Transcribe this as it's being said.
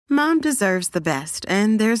Mom deserves the best,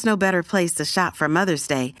 and there's no better place to shop for Mother's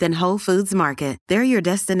Day than Whole Foods Market. They're your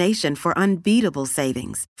destination for unbeatable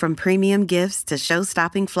savings, from premium gifts to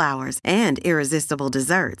show-stopping flowers and irresistible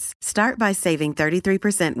desserts. Start by saving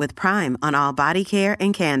 33% with Prime on all body care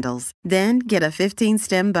and candles. Then get a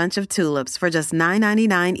 15-stem bunch of tulips for just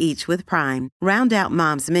 $9.99 each with Prime. Round out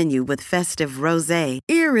Mom's menu with festive rosé,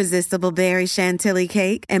 irresistible berry chantilly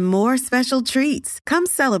cake, and more special treats. Come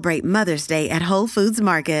celebrate Mother's Day at Whole Foods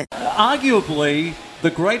Market. Arguably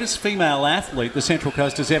the greatest female athlete the Central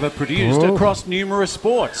Coast has ever produced across numerous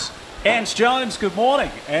sports. Ange Jones, good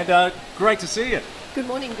morning, and great to see you. Good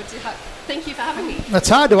morning, thank you for having me. It's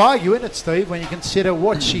hard to argue, isn't it, Steve, when you consider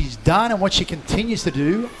what she's done and what she continues to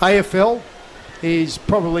do. AFL is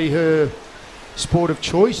probably her sport of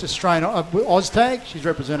choice. Australian Oztag, she's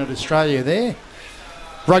represented Australia there.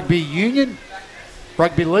 Rugby union,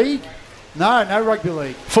 rugby league. No rugby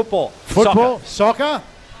league. Football, soccer.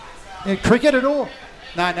 Yeah, cricket at all?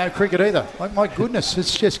 No cricket either. Like, my goodness, it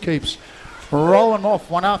just keeps rolling off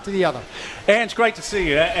one after the other. Ange, great to see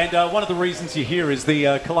you. And one of the reasons you're here is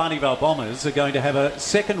the Killarney Vale Bombers are going to have a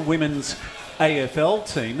second women's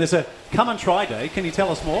AFL team. There's a come and try day. Can you tell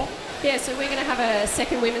us more? Yeah, so we're going to have a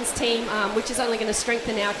second women's team, which is only going to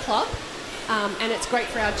strengthen our club. And it's great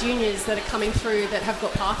for our juniors that are coming through that have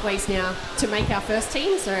got pathways now to make our first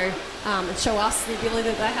team, so and show us the ability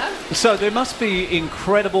that they have. So there must be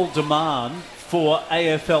incredible demand for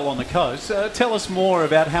AFL on the coast. Tell us more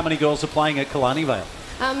about how many girls are playing at Killarney Vale.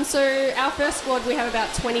 So our first squad, we have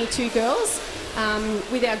about 22 girls.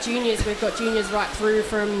 With our juniors, we've got juniors right through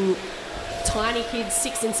from tiny kids,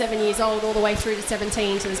 6 and 7 years old, all the way through to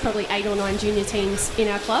 17, so there's probably 8 or 9 junior teams in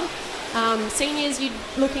our club. Seniors, you're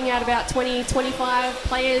looking at about 20, 25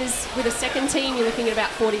 players. With a second team, you're looking at about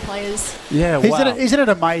 40 players. Yeah, wow. Isn't it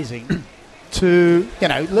amazing to,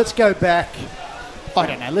 let's go back,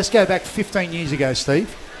 let's go back 15 years ago,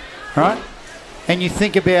 Steve, right? And you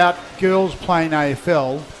think about girls playing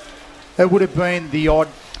AFL, it would have been the odd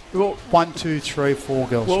 1, 2, 3, 4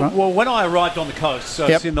 girls, right? Well, when I arrived on the coast, so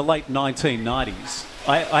it's in the late 1990s,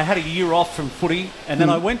 I had a year off from footy, and then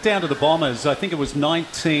I went down to the Bombers. I think it was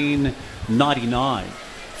 1999.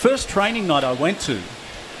 First training night I went to,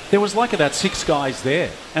 there was like about 6 guys there.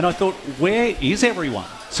 And I thought, where is everyone?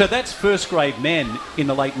 So that's first grade men in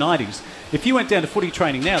the late 90s. If you went down to footy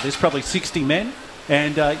training now, there's probably 60 men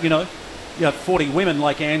and, you have 40 women,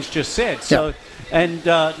 like Ange just said. So, and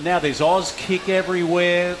now there's Oz Kick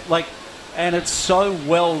everywhere. And it's so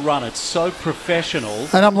well run. It's so professional.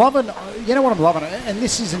 And I'm loving, what I'm loving? And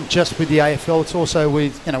this isn't just with the AFL. It's also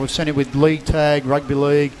with, we've seen it with League Tag, Rugby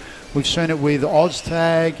League. We've seen it with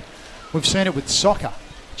Oztag. We've seen it with soccer.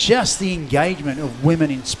 Just the engagement of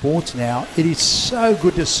women in sports now. It is so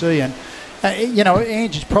good to see. And,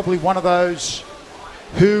 Ange is probably one of those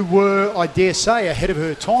who were, I dare say, ahead of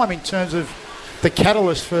her time in terms of the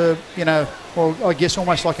catalyst for, well, I guess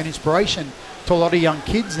almost like an inspiration to a lot of young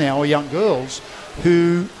kids now, or young girls,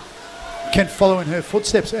 who can follow in her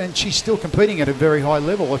footsteps, and she's still competing at a very high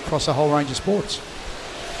level across a whole range of sports.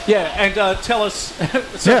 Yeah, and tell us...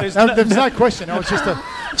 there's no question. It was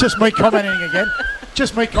just me commenting again.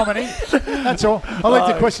 Just me commenting. That's all. I'll leave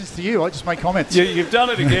the questions to you. I just make comments. Yeah, you've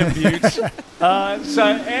done it again, Butts. So,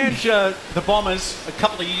 Ange, the Bombers, a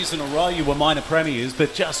couple of years in a row, you were minor premiers,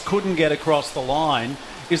 but just couldn't get across the line.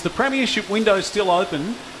 Is the premiership window still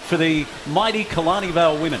open for the mighty Killarney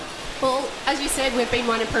Vale women? Well, as you said, we've been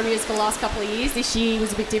minor premiers for the last couple of years. This year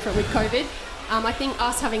was a bit different with COVID. I think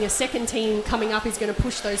us having a second team coming up is going to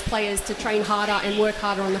push those players to train harder and work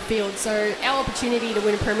harder on the field. So our opportunity to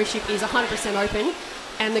win a premiership is 100% open,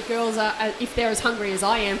 and the girls are, if they're as hungry as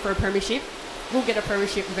I am for a premiership, we'll get a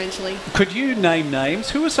premiership eventually. Could you name names?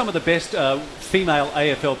 Who are some of the best female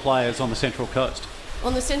AFL players on the Central Coast?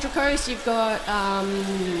 On the Central Coast, you've got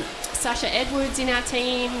Sasha Edwards in our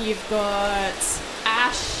team. You've got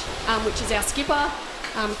Ash, which is our skipper,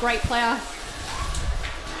 great player.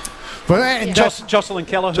 And Jocelyn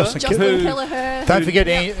Kelleher. Don't forget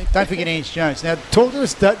Ange Jones. Now, talk to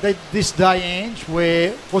us this day, Ange,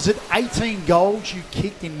 where was it 18 goals you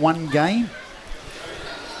kicked in one game?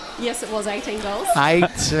 Yes, it was 18 goals.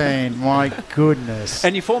 18, my goodness.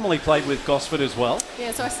 And you formerly played with Gosford as well?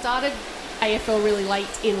 Yeah, so I started AFL really late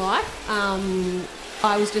in life.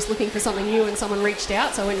 I was just looking for something new and someone reached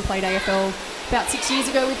out, so I went and played AFL about 6 years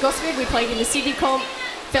ago with Gosford. We played in the Sydney comp,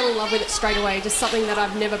 fell in love with it straight away, just something that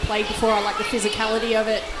I've never played before. I like the physicality of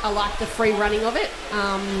it, I like the free running of it.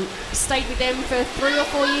 Stayed with them for 3 or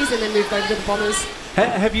 4 years and then moved over to the Bombers.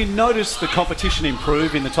 Have you noticed the competition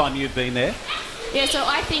improve in the time you've been there? Yeah, so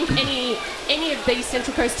I think any of these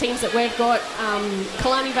Central Coast teams that we've got,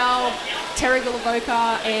 Killarney Vale,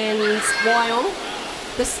 Terrigal-Avoca and Wyong,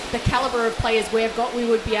 the calibre of players we've got, we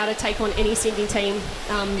would be able to take on any Sydney team.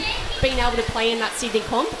 Being able to play in that Sydney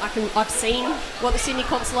comp, I've seen what the Sydney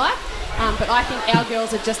comp's like, but I think our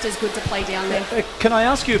girls are just as good to play down there. Can I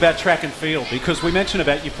ask you about track and field? Because we mentioned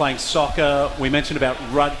about you playing soccer, we mentioned about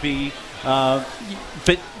rugby,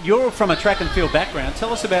 but you're from a track and field background.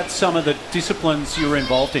 Tell us about some of the disciplines you were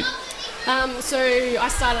involved in. So I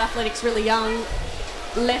started athletics really young.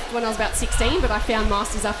 Left when I was about 16, but I found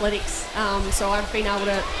Masters Athletics, so I've been able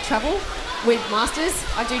to travel with Masters.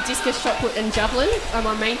 I do discus, shot put and javelin are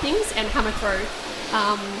my main things, and hammer throw.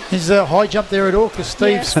 Is the high jump there at all? Because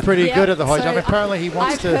Steve's pretty good at the high jump. Apparently he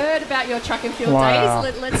wants to... I've heard about your track and field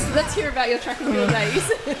days. Let's hear about your track and field days.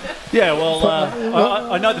 Yeah, well,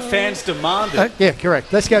 I know the fans demand it. Yeah,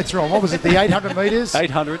 correct. Let's go through them. What was it, the 800 metres?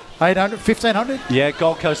 800. 800, 1500? Yeah,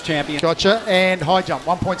 Gold Coast champion. Gotcha. And high jump,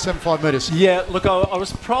 1.75 metres. Yeah, look, I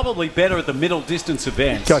was probably better at the middle distance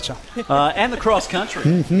events. Gotcha. And the cross country,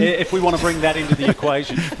 if we want to bring that into the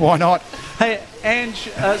equation. Why not? Hey, Ange,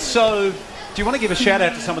 so... do you want to give a shout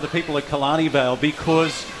out to some of the people at Killarney Vale,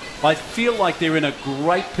 because I feel like they're in a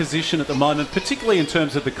great position at the moment, particularly in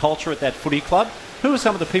terms of the culture at that footy club. Who are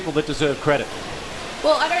some of the people that deserve credit?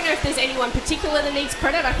 Well, I don't know if there's anyone particular that needs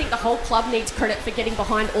credit. I think the whole club needs credit for getting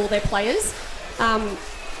behind all their players.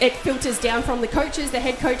 It filters down from the coaches, the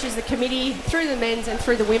head coaches, the committee, through the men's and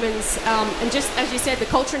through the women's. And just as you said, the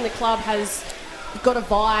culture in the club has got a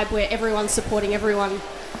vibe where everyone's supporting everyone.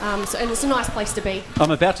 And it's a nice place to be. I'm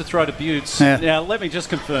about to throw to Butts. Yeah. Now, let me just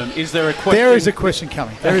confirm. Is there a question? There is a question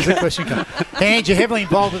coming. And you're heavily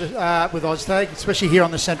involved with Oztag, especially here on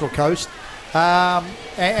the Central Coast.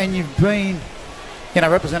 And you've been,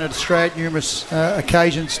 represented Australia at numerous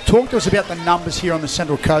occasions. Talk to us about the numbers here on the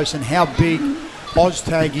Central Coast and how big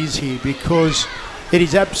Oztag is here, because it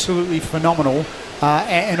is absolutely phenomenal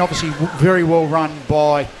and obviously very well run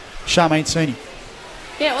by Charmaine Sini.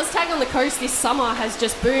 Yeah, Oztag on the coast this summer has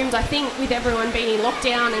just boomed. I think with everyone being in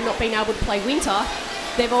lockdown and not being able to play winter,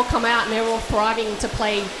 they've all come out and they're all thriving to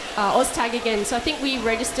play Oztag again. So I think we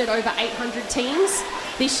registered over 800 teams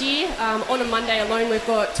this year. On a Monday alone, we've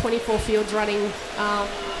got 24 fields running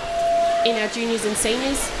in our juniors and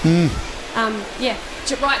seniors.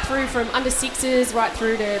 Right through from under sixes right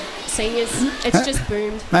through to seniors. It's just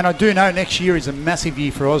boomed. And I do know next year is a massive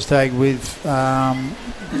year for Oztag with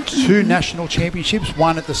 2 national championships,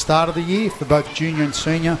 one at the start of the year for both junior and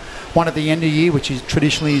senior, one at the end of the year, which is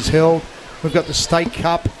traditionally is held. We've got the State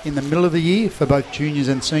Cup in the middle of the year for both juniors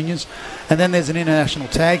and seniors. And then there's an international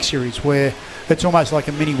tag series where it's almost like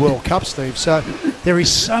a mini World Cup, Steve. So there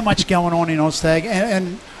is so much going on in Oztag.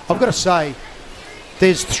 And I've got to say,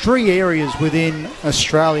 there's 3 areas within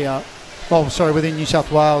within New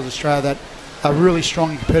South Wales, Australia, that are really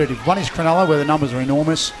strong and competitive. One is Cronulla, where the numbers are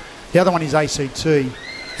enormous. The other one is ACT,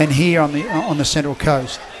 and here on the Central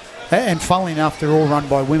Coast. And funnily enough, they're all run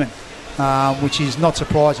by women, which is not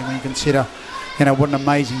surprising when you consider, what an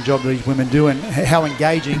amazing job these women do and how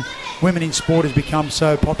engaging women in sport has become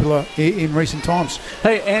so popular in recent times.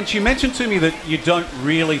 Hey, Ange, you mentioned to me that you don't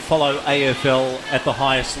really follow AFL at the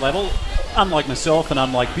highest level, unlike myself and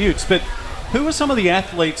unlike Butts, but who are some of the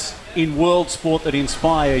athletes in world sport that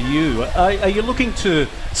inspire you? Are you looking to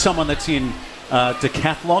someone that's in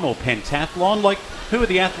decathlon or pentathlon? Like, who are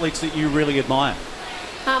the athletes that you really admire?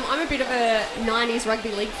 I'm a bit of a 90s rugby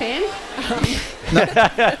league fan.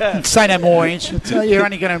 No, say no more, Ange. You're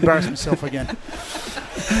only going to embarrass yourself again.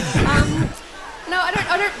 No,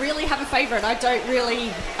 I don't really have a favourite. I don't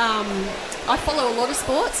really... I follow a lot of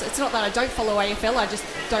sports. It's not that I don't follow AFL. I just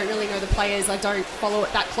don't really know the players. I don't follow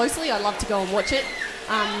it that closely. I love to go and watch it.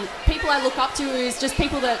 People I look up to is just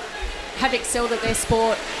people that have excelled at their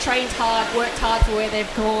sport, trained hard, worked hard for where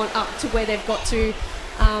they've gone up to where they've got to.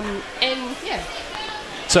 And, yeah.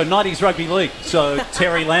 So 90s rugby league. So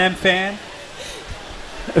Terry Lamb fan.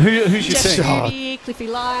 Who's your team? Judy, Cliffy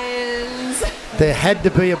Lyons. There had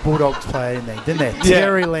to be a Bulldogs player in there, didn't there? Yeah.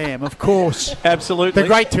 Terry Lamb, of course. Absolutely. The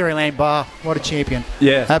great Terry Lamb bar. What a champion.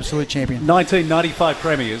 Yeah. Absolute champion. 1995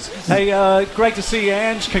 premiers. Hey, great to see you,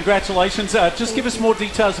 Ange. Congratulations. Just give us more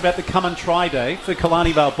details about the Come and Try Day for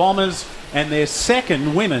Killarney Vale Bombers and their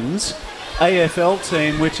second women's AFL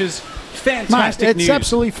team, which is fantastic news. It's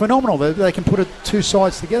absolutely phenomenal. They can put 2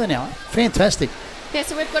 sides together now. Fantastic. Yeah,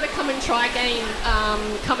 so we've got a Come and Try game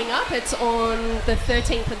coming up. It's on the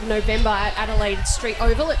 13th of November at Adelaide Street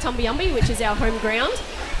Oval at Tumbiumbi, which is our home ground.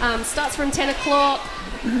 Starts from 10 o'clock.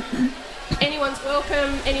 Anyone's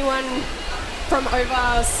welcome. Anyone from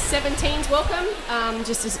over 17's welcome,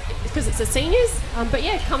 because it's the seniors. But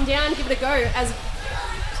yeah, come down, give it a go. As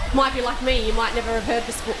might be like me, you might never have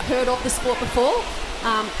heard of the sport before.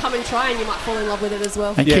 come and try and you might fall in love with it as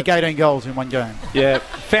well. And kick 18 goals in one game. Yeah,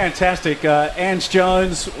 fantastic. Ange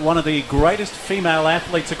Jones, one of the greatest female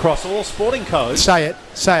athletes across all sporting codes. Say it.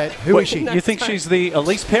 Who is she? You think she's the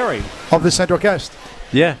Elise Perry? Of the Central Coast.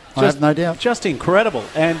 Yeah. I have no doubt. Just incredible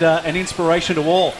and an inspiration to all.